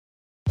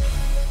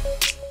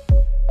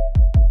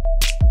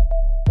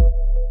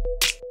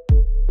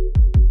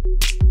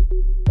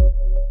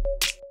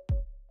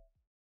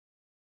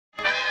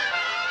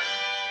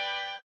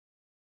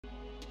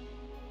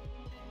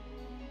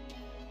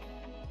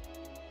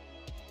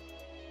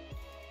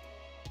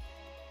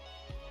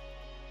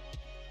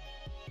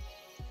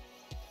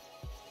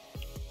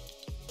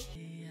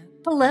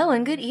Hello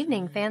and good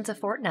evening, fans of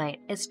Fortnite.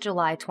 It's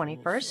July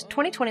 21st,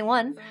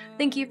 2021.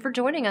 Thank you for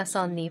joining us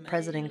on the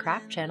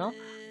PresidentCRAFT channel.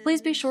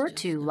 Please be sure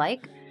to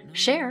like,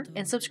 share,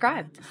 and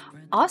subscribe.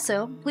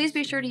 Also, please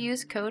be sure to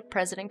use code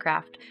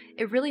PresidentCRAFT.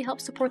 It really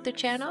helps support the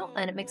channel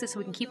and it makes it so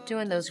we can keep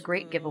doing those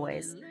great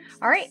giveaways.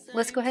 Alright,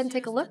 let's go ahead and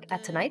take a look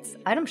at tonight's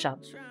item shop.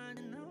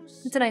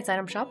 In tonight's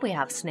item shop, we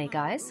have Snake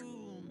Eyes,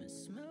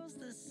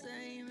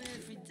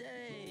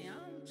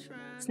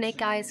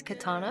 Snake Eyes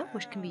Katana,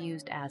 which can be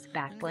used as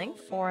Back Bling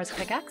or as a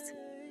Pickaxe,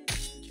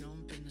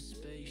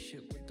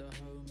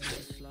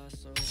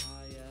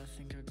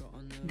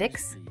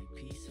 Vix,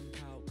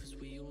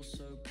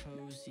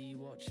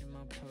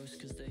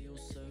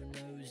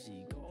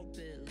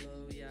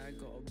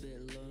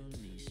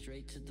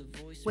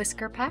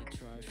 Whisker Pack,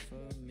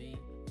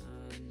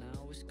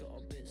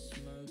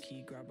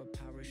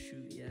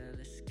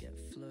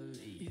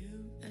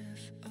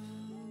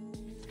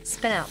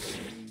 Spin Out,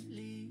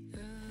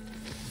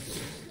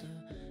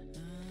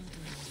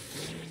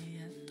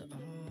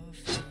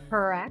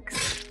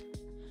 Pickaxe,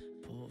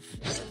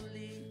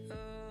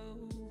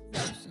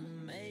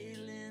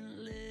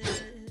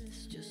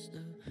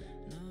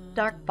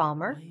 Dark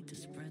Bomber,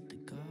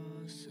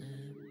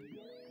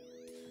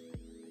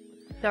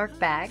 Dark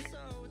Bag,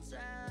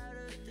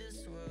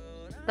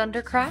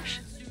 Thunder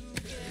Crash,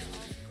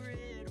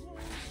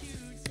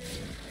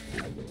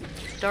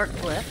 Dark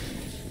Glyph,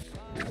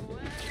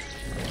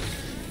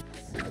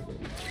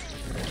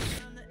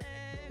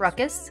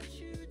 Ruckus,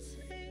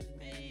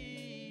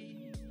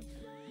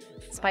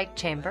 Spike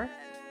Chamber,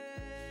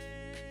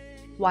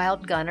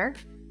 Wild Gunner,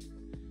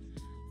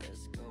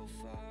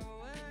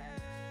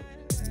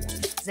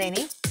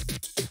 Zany,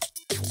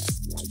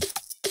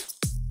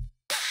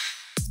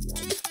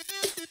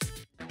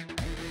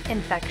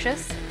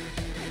 Infectious,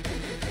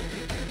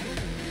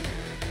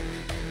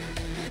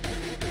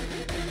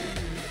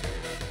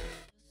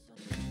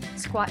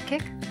 Squat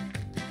Kick,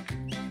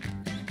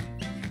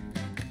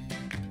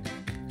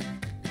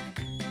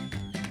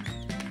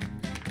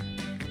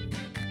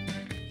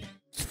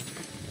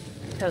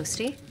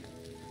 Toasty,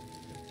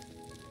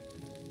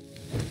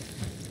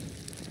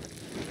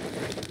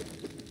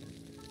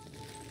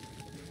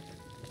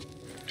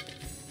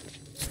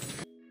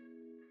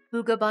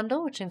 Booga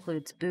Bundle, which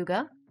includes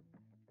Booga,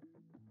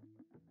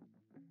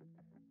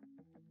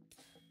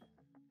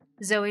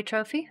 Zoe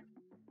Trophy,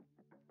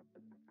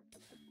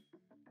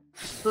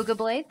 Booga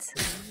Blades,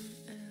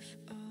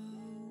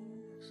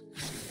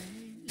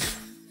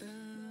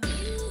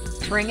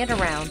 Bring It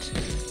Around,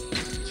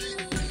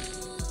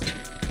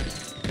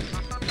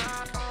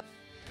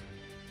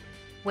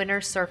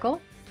 Winner's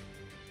Circle,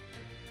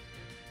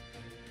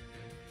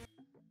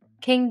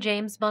 King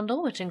James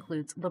Bundle, which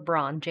includes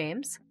LeBron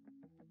James,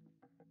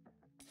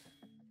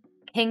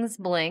 King's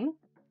Bling,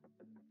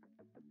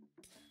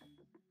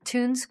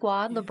 Toon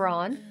Squad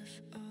LeBron,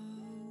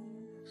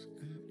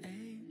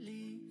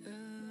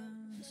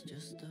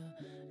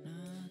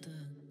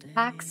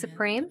 Pack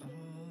Supreme,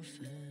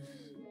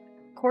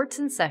 Courts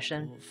in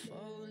Session,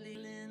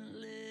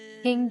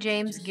 King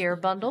James Gear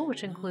Bundle,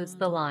 which includes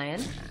the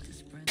Lion,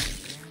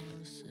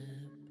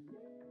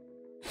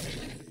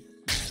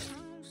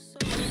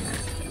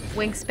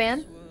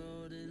 Wingspan,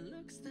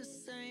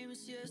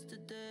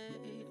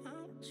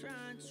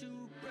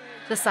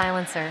 the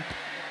Silencer,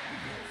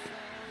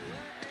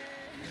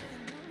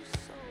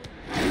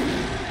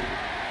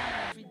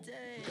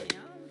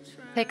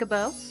 Pick a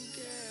Bow,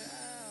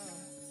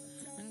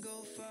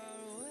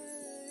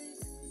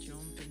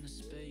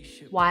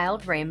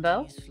 Wild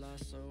Rainbow,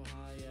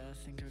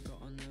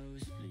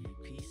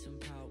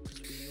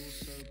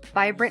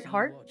 Vibrant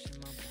Heart,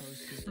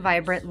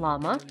 Vibrant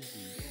Llama,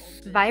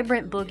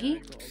 Vibrant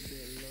Boogie,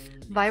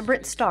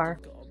 Vibrant Star.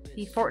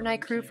 The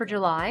Fortnite CREW for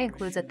July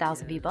includes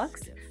 1,000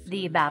 V-Bucks,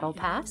 the Battle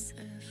Pass,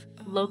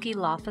 Loki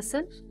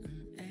Lofison,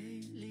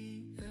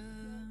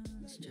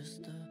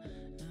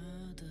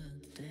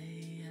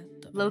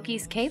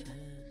 Loki's Cape,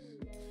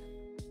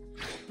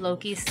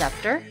 Loki's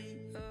Scepter,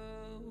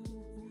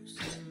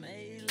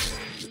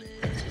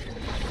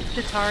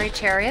 Chitauri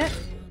Chariot,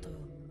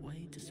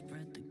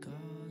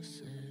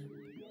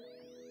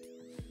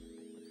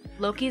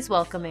 Loki's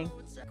Welcoming.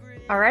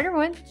 Alright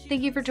everyone,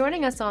 thank you for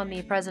joining us on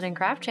the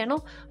PresidentCRAFT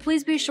channel.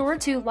 Please be sure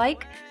to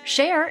like,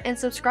 share, and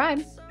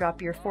subscribe.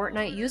 Drop your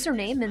Fortnite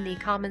username in the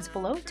comments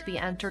below to be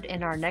entered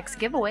in our next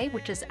giveaway,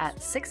 which is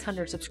at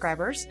 600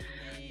 subscribers.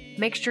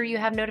 Make sure you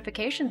have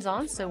notifications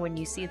on so when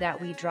you see that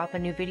we drop a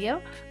new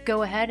video,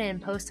 go ahead and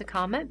post a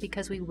comment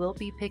because we will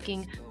be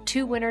picking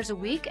 2 winners a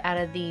week out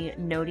of the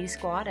Noti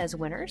squad as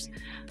winners.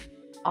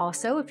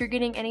 Also, if you're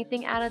getting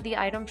anything out of the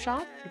item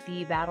shop,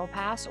 the Battle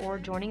Pass, or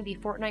joining the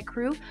Fortnite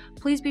CREW,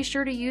 please be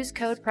sure to use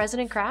code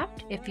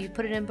PresidentCRAFT. If you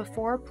put it in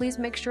before, please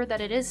make sure that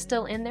it is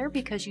still in there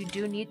because you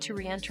do need to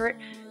re-enter it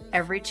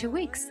every 2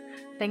 weeks.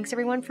 Thanks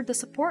everyone for the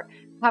support.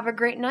 Have a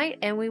great night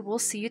and we will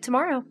see you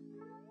tomorrow.